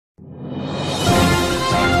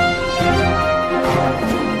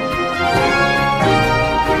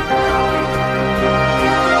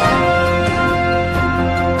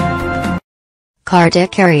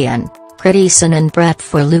Kartik Aaryan, Kriti Sanon prep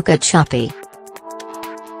for Luka Chuppi.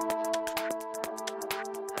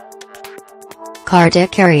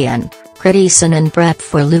 Kartik Aaryan, Kriti Sanon prep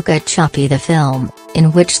for Luka Chuppi, the film,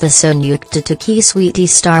 in which the Sonu Titu Sweety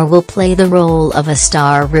star will play the role of a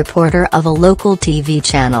star reporter of a local TV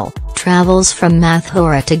channel, travels from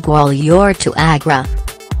Mathura to Gwalior to Agra.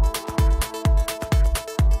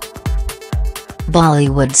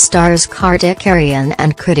 Bollywood stars Kartik Aaryan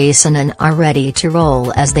and Kriti Sanon are ready to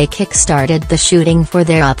roll as they kick-started the shooting for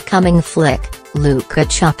their upcoming flick, Luka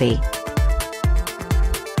Chuppi.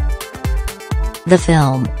 The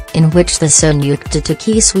film, in which the Sonu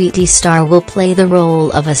Titu Sweety star will play the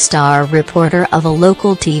role of a star reporter of a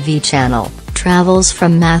local TV channel, travels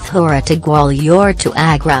from Mathura to Gwalior to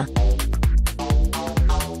Agra.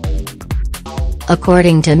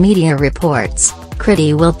 According to media reports,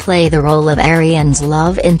 Kriti will play the role of Aaryan's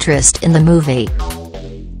love interest in the movie.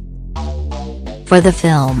 For the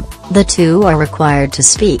film, the two are required to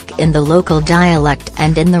speak in the local dialect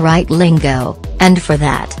and in the right lingo, and for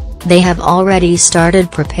that, they have already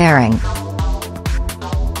started preparing.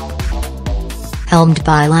 Helmed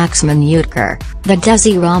by Laxman Utkar, the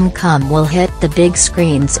Desi rom-com will hit the big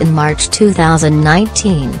screens in March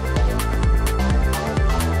 2019.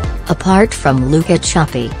 Apart from Luka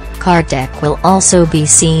Chuppi, Kartik will also be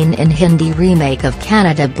seen in Hindi remake of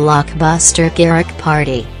Kannada blockbuster Kirak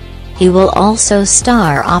Party. He will also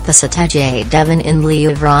star opposite Ajay Devgn in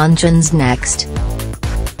Leo Ranjan's Next.